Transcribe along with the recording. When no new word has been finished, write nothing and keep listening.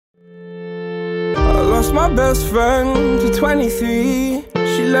lost my best friend to 23.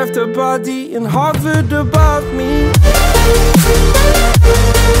 She left her body and hovered above me.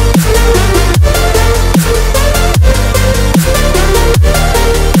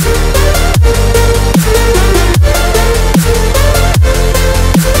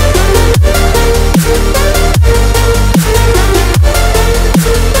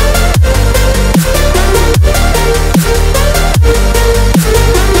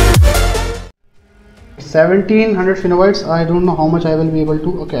 1700 Phenobites. I don't know how much I will be able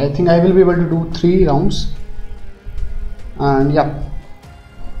to. Okay, I think I will be able to do 3 rounds. And yeah,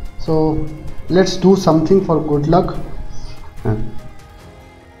 so let's do something for good luck. Yeah.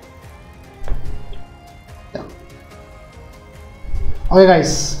 Okay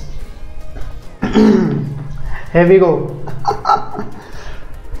guys, here we go.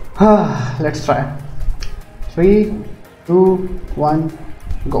 Let's try. 3, 2, 1,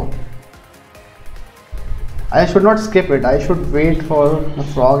 go. I should not skip it. I should wait for the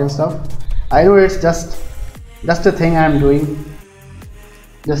frog and stuff. I know it's just a thing I am doing,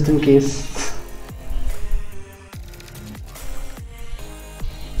 just in case.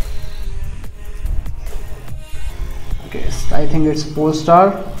 Okay, I think it's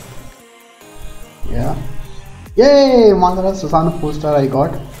 4-star. Yeah. Yay! Madara Susanoo 4-star I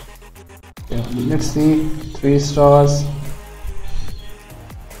got. Yeah, let's see. 3 stars.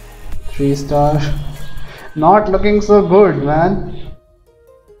 3-star. Not looking so good, man.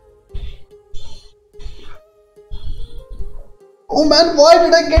 Oh man, why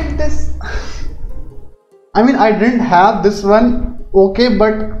did I get this? I mean, I didn't have this one. Okay,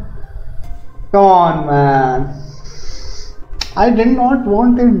 but come on, man. I did not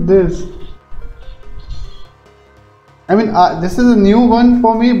wanted this. I mean, this is a new one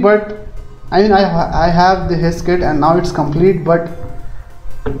for me, but I mean, I have his kit and now it's complete, but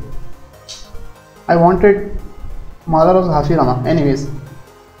I wanted Madara's Hashirama. Anyways,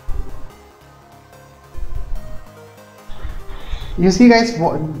 you see guys,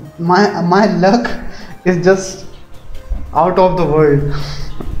 my luck is just out of the world.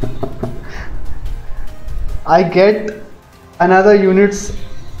 I get another unit's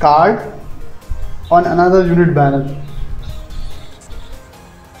card on another unit banner.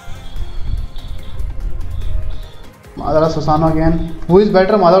 Madara Susanoo again. Who is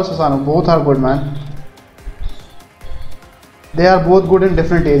better, Madara Susanoo? Both are good, man. They are both good in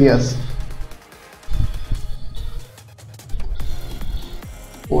different areas.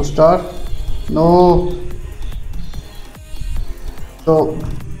 4-star. No. So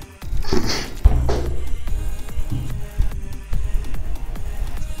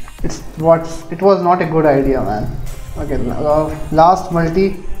it was not a good idea, man. Okay, last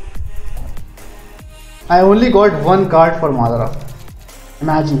multi. I only got 1 card for Madara.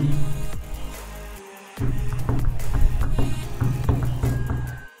 Imagine.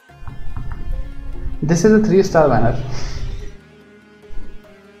 This is a 3-star banner.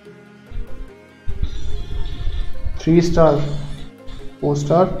 3-star.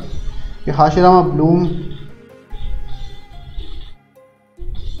 4-star. Hashirama Bloom.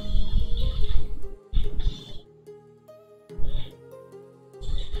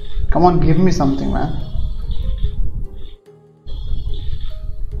 Come on, give me something, man.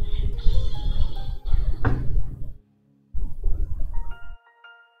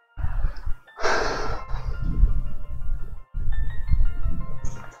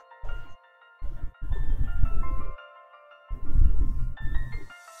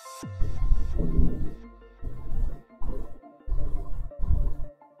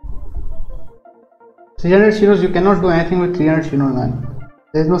 $300 Shinos, you cannot do anything with 300 Shinos, man.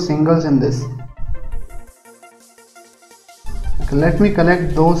 There is no singles in this. Okay, let me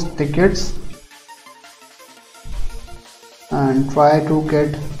collect those tickets and try to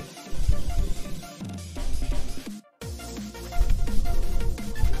get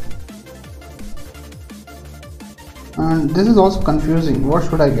and this is also confusing. What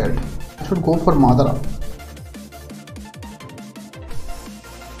should I get? I should go for Madara.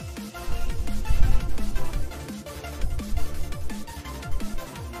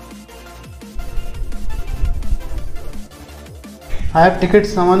 I have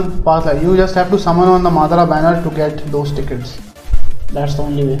tickets summon pass. You just have to summon on the Madara banner to get those tickets. That's the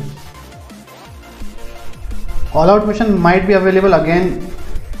only way. All out mission might be available again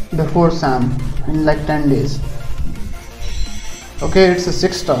before Sam in like 10 days. Okay, it's a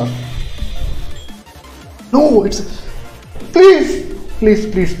 6-star. No, it's please, please,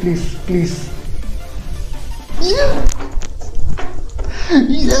 please, please, please. Yeah.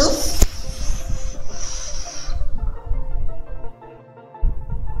 Yes.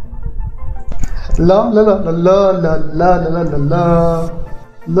 La la la la la la la la la la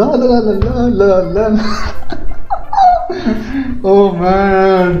la la la la la la la. Oh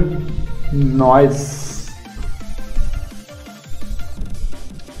man, nice.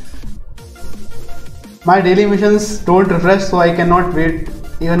 My daily missions don't refresh, so I cannot wait.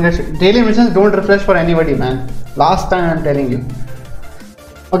 Even get daily missions don't refresh for anybody, man. Last time I'm telling you.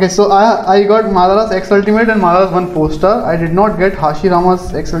 Okay, so I got Madara's X Ultimate and Madara's one 4-star. I did not get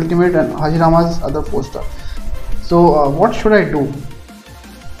Hashirama's X Ultimate and Hashirama's other 4-star. So what should I do?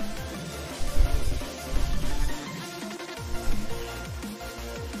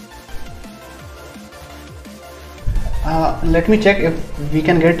 Let me check if we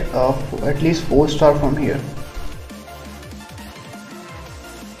can get at least 4-star from here.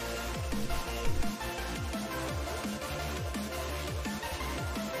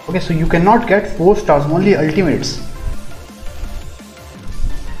 Okay, so you cannot get 4 stars, only ultimates.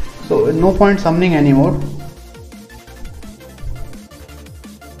 So no point summoning anymore.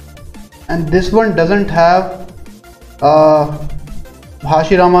 And this one doesn't have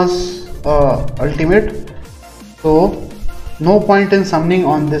Hashirama's ultimate, so no point in summoning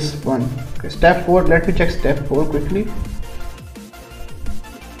on this one. Okay, step 4, let me check step 4 quickly.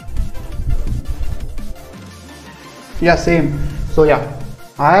 Yeah, same. So yeah,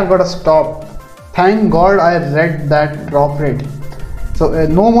 I have got a stop. Thank God I read that drop rate. So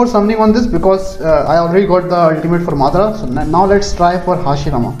no more summoning on this because I already got the ultimate for Madara. So now let's try for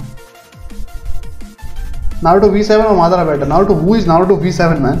Hashirama. Naruto V7 or Madara better? Naruto, who is Naruto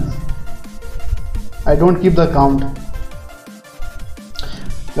V7, man? I don't keep the count.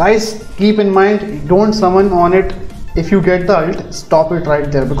 Guys, keep in mind, don't summon on it. If you get the ult, stop it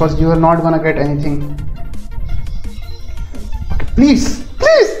right there because you are not gonna get anything. Okay, please,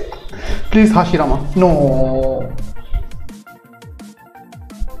 please, please, Hashirama. No.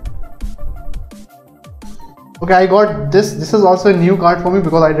 Okay, I got this. This is also a new card for me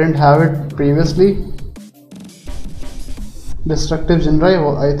because I didn't have it previously. Destructive Jinrai,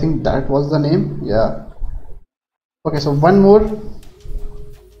 I think that was the name. Yeah. Okay, so one more.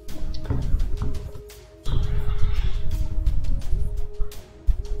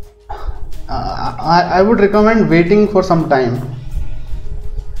 I would recommend waiting for some time.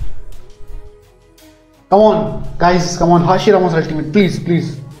 Come on, guys, come on, Hashirama's ultimate, please,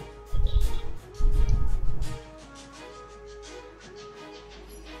 please.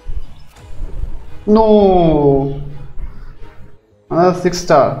 No. Another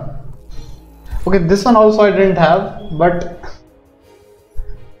 6-star. Okay, this one also I didn't have, but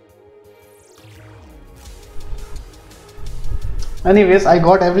anyways, I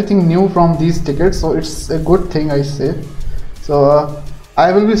got everything new from these tickets, so it's a good thing, I say. So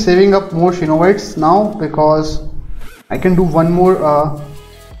I will be saving up more Shinobites now because I can do one more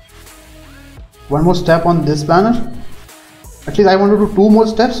step on this banner. At least I want to do 2 more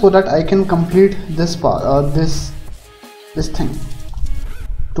steps so that I can complete this part, this thing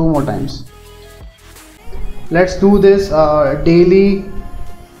 2 more times. Let's do this daily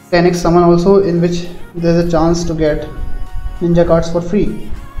 10x summon also, in which there's a chance to get ninja cards for free.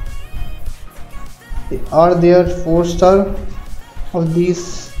 Are there 4-star of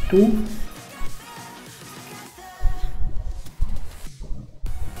these 2?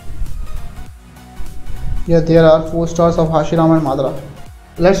 Yeah, there are 4 stars of Hashirama and Madara.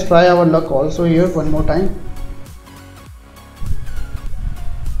 Let's try our luck also here one more time.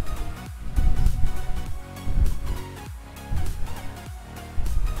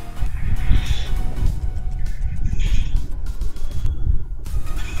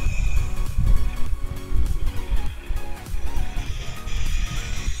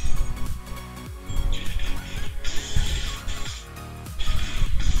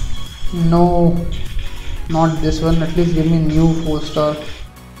 No, not this one. At least give me new 4-star.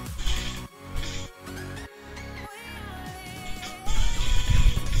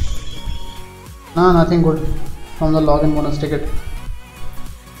 Nah, nothing good from the login bonus ticket.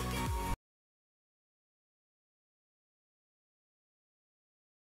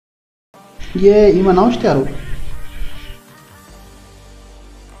 Yeah, immer aussterben.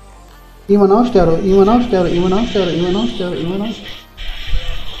 Immer aussterben, immer aussterben, immer aussterben, immer aussterben, immer aussterben.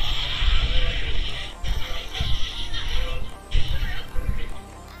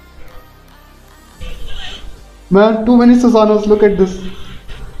 Man, too many Susanos, look at this.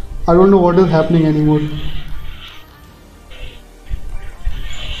 I don't know what is happening anymore.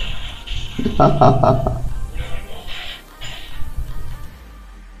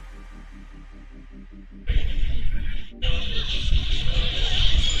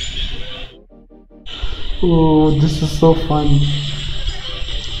 Oh, this is so fun.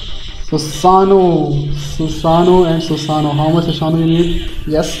 Susano and Susano. How much Susano you need?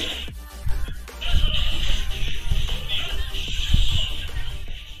 Yes.